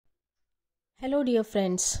Hello dear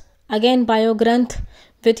friends, again Biogranth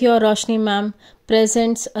with your Roshni ma'am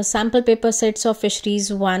presents a sample paper sets of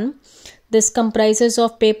Fisheries 1. This comprises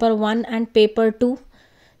of paper 1 and paper 2.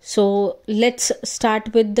 So let's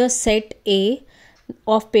start with the set A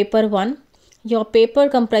of paper 1. Your paper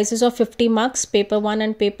comprises of 50 marks. Paper 1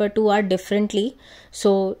 and paper 2 are differently.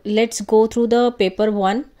 So let's go through the paper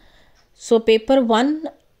 1. So paper 1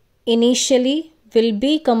 initially will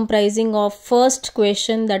be comprising of first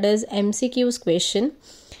question, that is MCQ's question.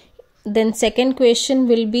 Then second question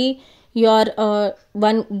will be your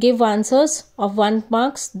give answers of 1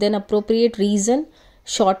 marks, then appropriate reason,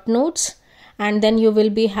 short notes, and then you will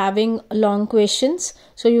be having long questions.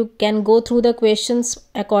 So you can go through the questions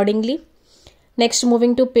accordingly. Next,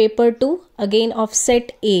 moving to paper 2, again of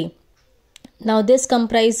set A. Now this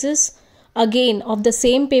comprises again of the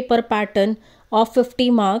same paper pattern of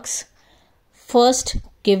 50 marks. First,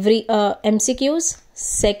 give MCQs,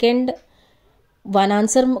 second, 1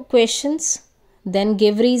 answer questions, then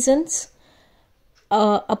give reasons,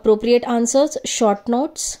 appropriate answers, short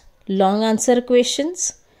notes, long answer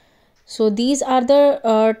questions. So these are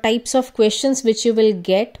the types of questions which you will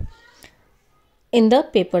get in the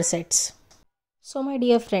paper sets. So my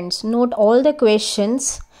dear friends, note all the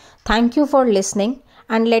questions. Thank you for listening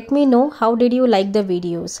and let me know how did you like the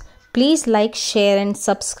videos. Please like, share and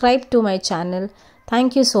subscribe to my channel.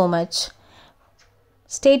 Thank you so much.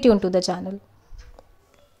 Stay tuned to the channel.